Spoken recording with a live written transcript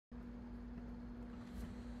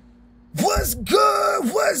What's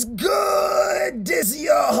good? What's good? This is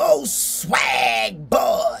your host, Swag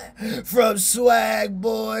Boy, from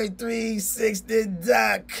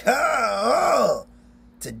swagboy360.com.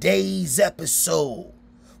 Today's episode: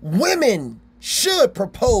 women should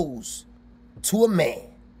propose to a man.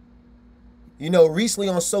 You know, recently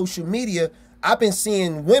on social media, I've been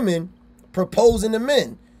seeing women proposing to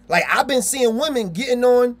men. Like, I've been seeing women getting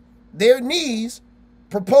on their knees,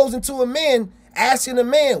 proposing to a man, asking a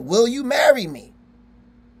man, will you marry me?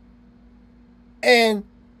 And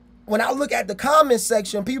when I look at the comment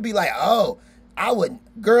section, people be like, oh,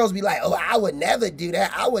 girls be like, oh, I would never do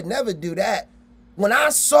that. I would never do that. When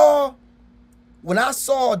I saw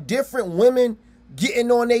different women getting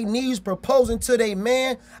on their knees, proposing to their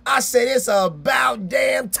man, I said, it's about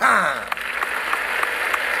damn time.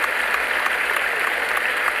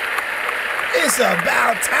 It's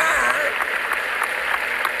about time.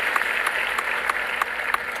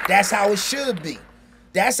 That's how it should be.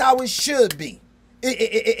 That's how it should be.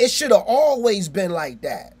 It should have always been like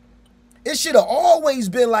that. It should have always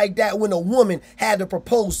been like that when a woman had to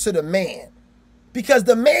propose to the man. Because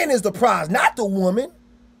the man is the prize, not the woman.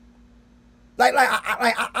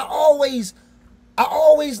 I always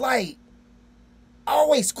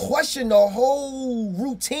question the whole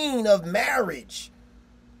routine of marriage.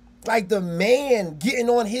 Like the man getting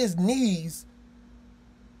on his knees,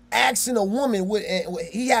 asking a woman,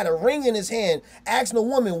 he had a ring in his hand, asking a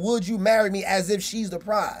woman, would you marry me, as if she's the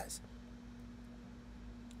prize.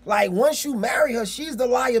 Like, once you marry her, she's the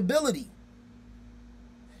liability.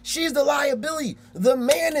 She's the liability. The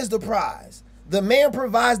man is the prize. The man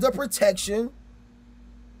provides the protection.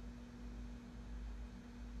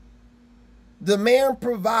 The man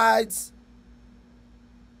provides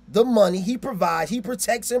the money. He provides, he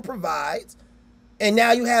protects and provides. And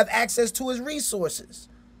now you have access to his resources.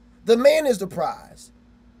 The man is the prize.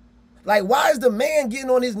 Like, why is the man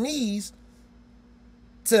getting on his knees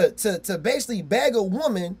to basically beg a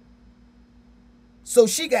woman so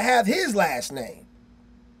she can have his last name?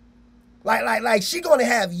 Like she gonna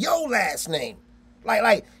have your last name.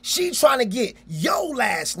 Like she trying to get your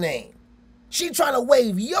last name. She trying to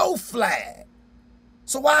wave your flag.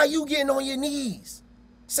 So why are you getting on your knees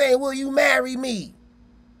saying, will you marry me?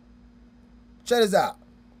 Check this out.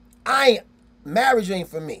 Marriage ain't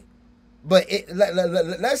for me. But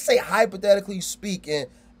let's say, hypothetically speaking,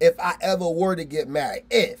 if I ever were to get married,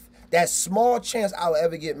 if that small chance I would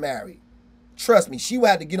ever get married, trust me, she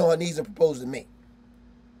would have to get on her knees and propose to me.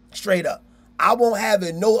 Straight up. I won't have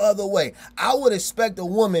it no other way. I would expect a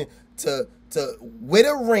woman to with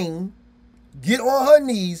a ring, get on her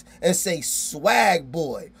knees and say, Swag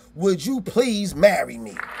Boy, would you please marry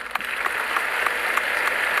me?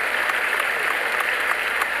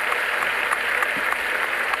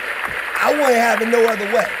 I wouldn't have it no other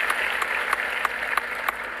way.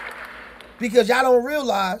 Because y'all don't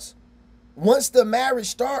realize, once the marriage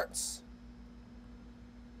starts,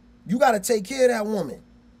 you got to take care of that woman.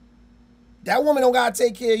 That woman don't got to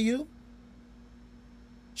take care of you.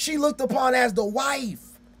 She looked upon as the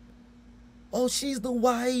wife. Oh, she's the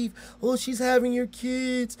wife. Oh, she's having your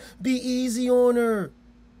kids. Be easy on her.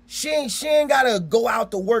 She ain't got to go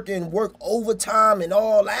out to work and work overtime and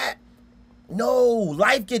all that. No,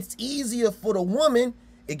 life gets easier for the woman.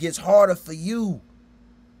 It gets harder for you.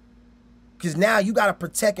 Because now you got to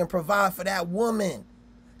protect and provide for that woman.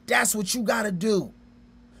 That's what you got to do.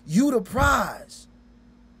 You the prize.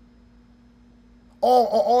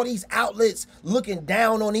 All these outlets looking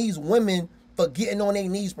down on these women for getting on their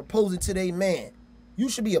knees, proposing to their man. You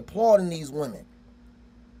should be applauding these women.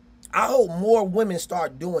 I hope more women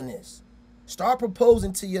start doing this. Start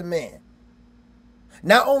proposing to your man.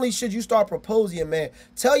 Not only should you start proposing to your man,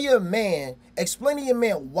 tell your man, explain to your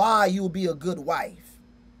man why you'll be a good wife.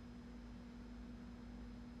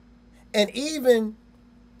 And even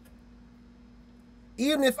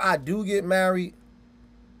if I do get married,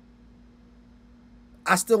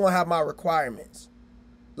 I still won't have my requirements.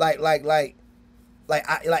 It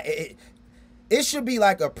should be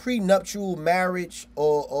like a prenuptial marriage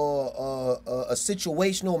or a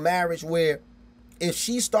situational marriage where if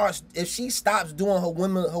she stops doing her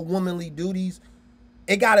womanly duties,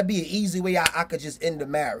 it gotta be an easy way I could just end the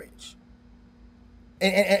marriage.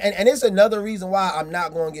 And it's another reason why I'm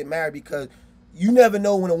not gonna get married, because you never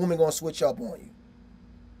know when a woman gonna switch up on you.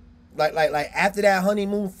 Like after that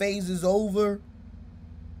honeymoon phase is over,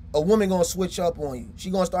 a woman gonna switch up on you.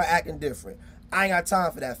 She gonna start acting different. I ain't got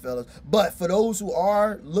time for that, fellas. But for those who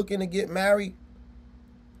are looking to get married,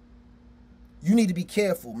 you need to be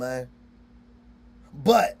careful, man.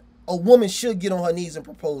 But a woman should get on her knees and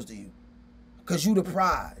propose to you, because you the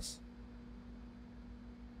prize.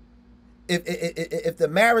 if the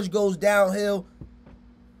marriage goes downhill,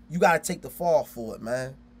 you gotta take the fall for it,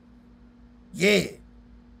 man. Yeah.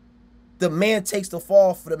 The man takes the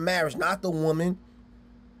fall for the marriage, not the woman.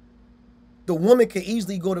 The woman can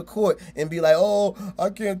easily go to court and be like, oh, I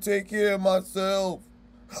can't take care of myself.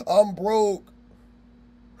 I'm broke.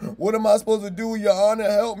 What am I supposed to do, Your Honor?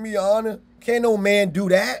 Help me, Your Honor. Can't no man do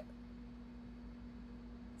that.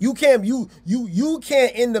 You can't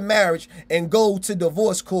end the marriage and go to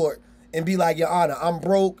divorce court and be like, Your Honor, I'm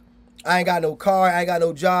broke. I ain't got no car. I ain't got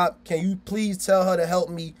no job. Can you please tell her to help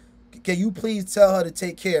me? Can you please tell her to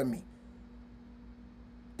take care of me?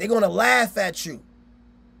 They're gonna laugh at you.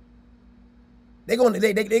 They're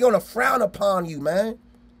gonna frown upon you, man.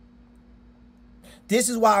 This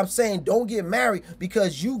is why I'm saying don't get married,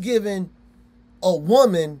 because you giving a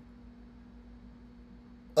woman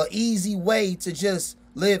an easy way to just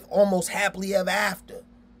live almost happily ever after.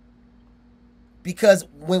 Because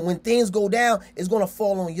when things go down, it's going to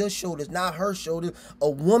fall on your shoulders, not her shoulders. A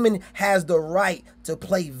woman has the right to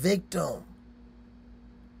play victim.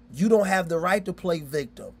 You don't have the right to play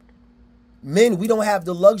victim. Men, we don't have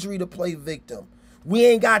the luxury to play victim. We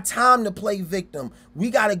ain't got time to play victim. We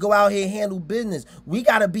got to go out here and handle business. We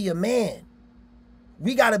got to be a man.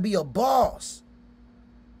 We got to be a boss.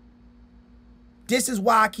 This is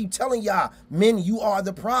why I keep telling y'all, men, you are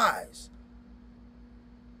the prize.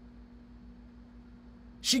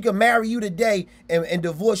 She could marry you today and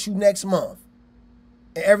divorce you next month.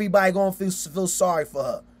 And everybody gonna feel sorry for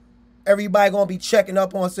her. Everybody gonna be checking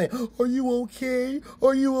up on saying, are you okay?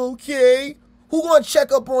 Are you okay? Who gonna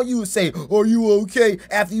check up on you and say, are you okay,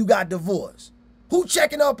 after you got divorced? Who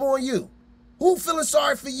checking up on you? Who feeling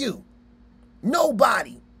sorry for you?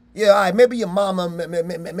 Nobody. Yeah, all right, maybe your mama,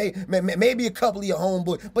 maybe a couple of your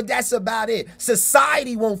homeboys, but that's about it.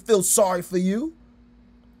 Society won't feel sorry for you.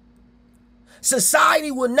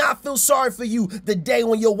 Society will not feel sorry for you the day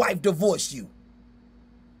when your wife divorced you.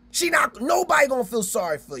 Nobody gonna feel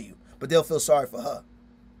sorry for you, but they'll feel sorry for her.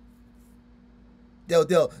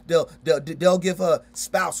 They'll give her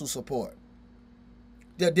spousal support.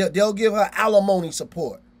 They'll give her alimony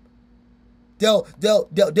support.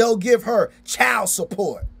 They'll give her child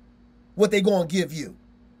support. What they gonna give you?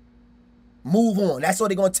 Move on. That's what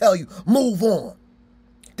they gonna tell you. Move on.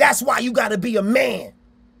 That's why you gotta be a man.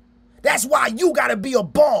 That's why you gotta be a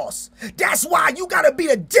boss. That's why you gotta be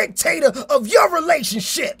the dictator of your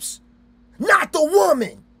relationships, not the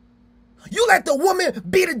woman. You let the woman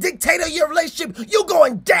be the dictator of your relationship, you're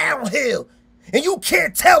going downhill. And you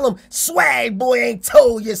can't tell them, swag boy ain't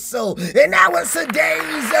told you so. And that was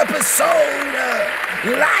today's episode.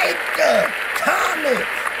 Like, comment,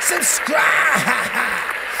 subscribe.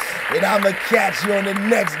 And I'ma catch you on the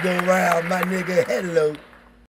next go round, my nigga. Hello.